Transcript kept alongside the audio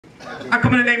I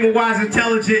come in the name of Wise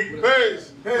Intelligent.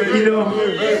 You know,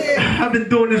 I've been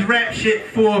doing this rap shit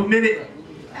for a minute,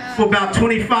 for about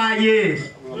 25 years.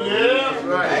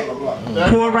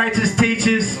 Poor Righteous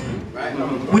Teachers.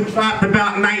 We dropped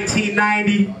about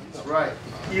 1990.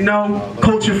 You know,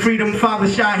 Culture Freedom, Father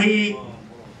Shaheed.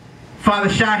 Father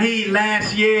Shaheed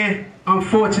last year,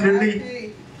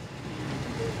 unfortunately,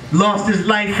 lost his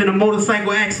life in a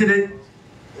motorcycle accident.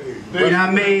 You know what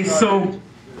I mean? So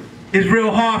it's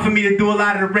real hard for me to do a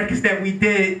lot of the records that we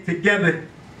did together.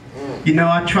 You know,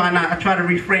 I try to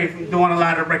refrain from doing a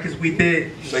lot of the records we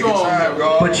did.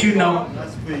 But you know,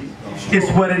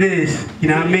 it's what it is. You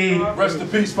know what I mean? Rest in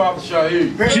peace, Father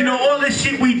Shaheed. But you know, all this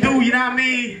shit we do, you know what I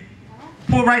mean?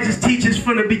 Poor Righteous Teachers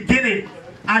from the beginning.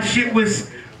 Our shit was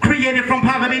created from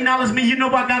poverty. Knowledge me, you know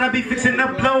I gotta be fixing to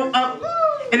blow up.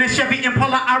 In a Chevy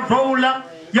Impala, I roll up.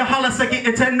 Your hollers are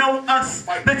getting to know us.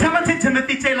 The talented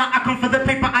Timothy Taylor, I come for the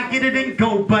paper, I get it and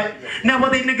go. But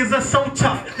nowadays niggas are so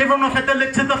tough, they run off at the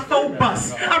lick to the faux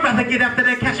bus. I'd rather get after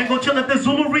that cash and go chill at the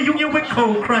Zulu reunion with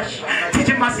Cold Crush.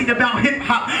 Teaching my seat about hip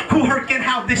hop, Cool Herc and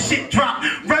how this shit drop.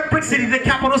 Red Brick City, the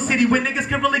capital city, where niggas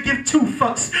can really give two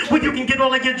fucks. Where you can get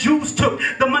all of your jewels took,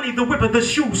 the money, the whip, or the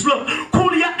shoes. Look,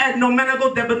 cool ya at no man, I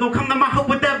go there, but don't come to my hood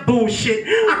with that bullshit.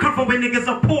 I come from where niggas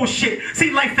are poor shit.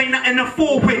 See, life ain't nothing to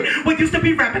fool with. What used to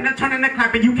be rapping and turning and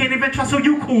clapping, you can't even trust who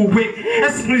you cool with.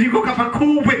 As soon as you go come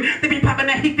cool with, they be popping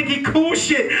that he think he cool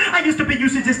shit. I used to be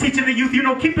used to just teaching the youth, you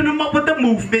know, keeping them up with the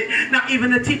movement. Now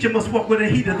even a teacher must walk with the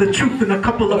heat of the truth in a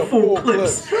couple of full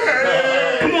clips.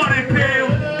 Come on, Impale.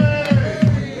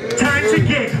 Time to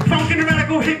get funky and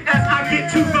radical hip as I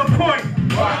get to the point.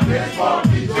 But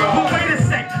wait a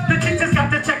sec, the teachers got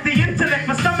to check the intellect.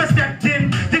 My stomach stepped in,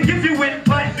 then give you it,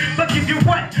 but give you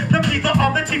what? The people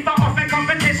all the chief are often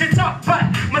competition tough, but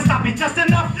must not be just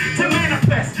enough to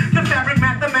manifest the fabric,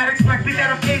 mathematics, black beat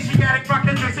that of Asiatic, rock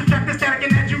the joint, subtract the static,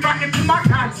 and then you rock into my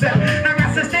concept. Now I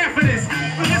got to stand for this.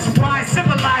 This wise,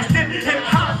 civilized, hip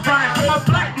hop rhyme from a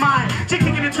black mind. She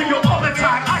kicking it to you all the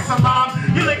time. I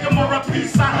salam, you like the more a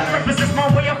peace sign. Represents my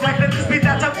way of life, let this be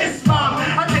that of Islam.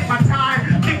 I take my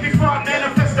time, think before I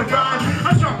manifest the rhyme.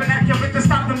 I'm sharp and accurate to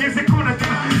stop the music on a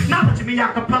time. Knowledge me,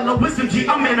 acapella, wisdom, G,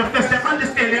 I manifest that,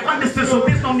 understand it, understood, so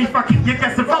there's no need for keep your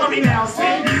guests to follow me now. See,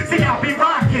 I'll be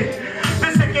rocking.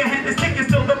 The second hand is ticking,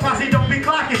 still the posse don't be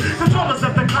clocking. Controllers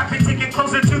of the clock be taking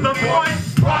closer to the point.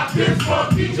 Rock this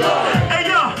funky joint. Hey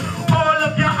yo, all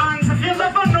of your hands if you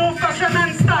never know fashion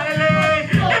and style.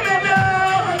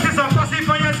 There's a posse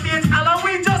for your stage, all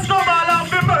we just go all out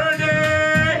for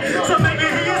birthday. So make me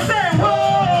hear you say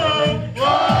whoa,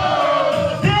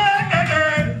 whoa, yeah,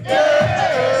 yeah, yeah.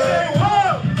 Say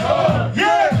whoa,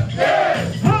 yeah, yeah,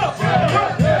 whoa.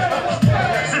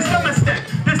 System step,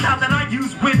 this style that I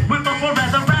use with up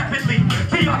rather rapidly.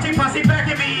 PRT posse back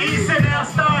at me, East and L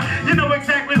Star. You know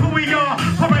exactly who we are.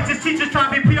 Poor Righteous Teachers try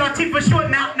to be PRT for short.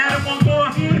 Now that one more.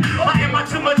 Or am I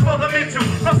too much for the mental?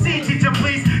 Proceed, teacher,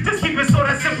 please. Just keep it sort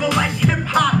of simple like hip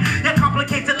hop. Yeah,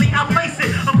 complicatedly I place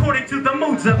it according to the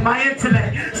moods of my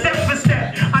intellect. Step for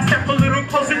step, I step a little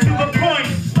closer to the point.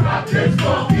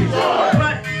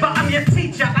 But I'm your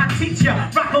teacher, I teach ya.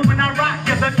 Rocker when I rock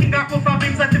ya. The king Aqua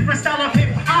brings a different style of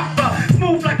hip hop.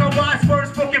 Smooth like a wise word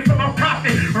spoken from a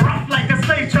prophet. Rough like a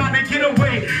slave trying to get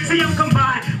away. See, I'm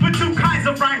combined with two kinds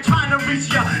of rhyme trying to reach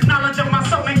ya. Knowledge of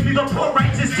myself makes me the poor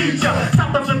righteous teacher.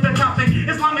 Stop the flip the topic,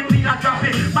 Islamically I drop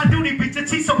it. My duty beats the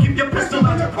teeth, so keep your pistol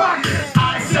on your pocket.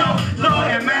 I sell, Lord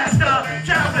and Master,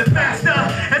 traveling faster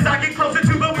as I get closer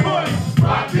to the point.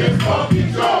 Rock this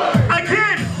funky joint.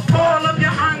 Again, all of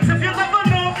your hands if you never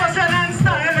know fashion and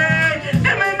style.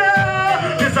 Let me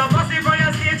know. There's a posse for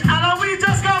your stage, all we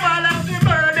just come all out the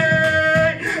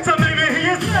birthday. So make me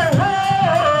hear you say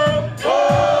whoa,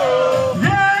 whoa,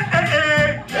 yeah,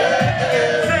 yeah,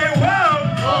 yeah. Say whoa,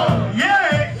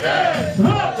 yeah, yeah,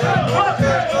 whoa, whoa.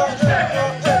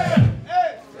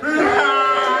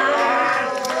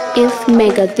 If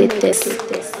Mega did this.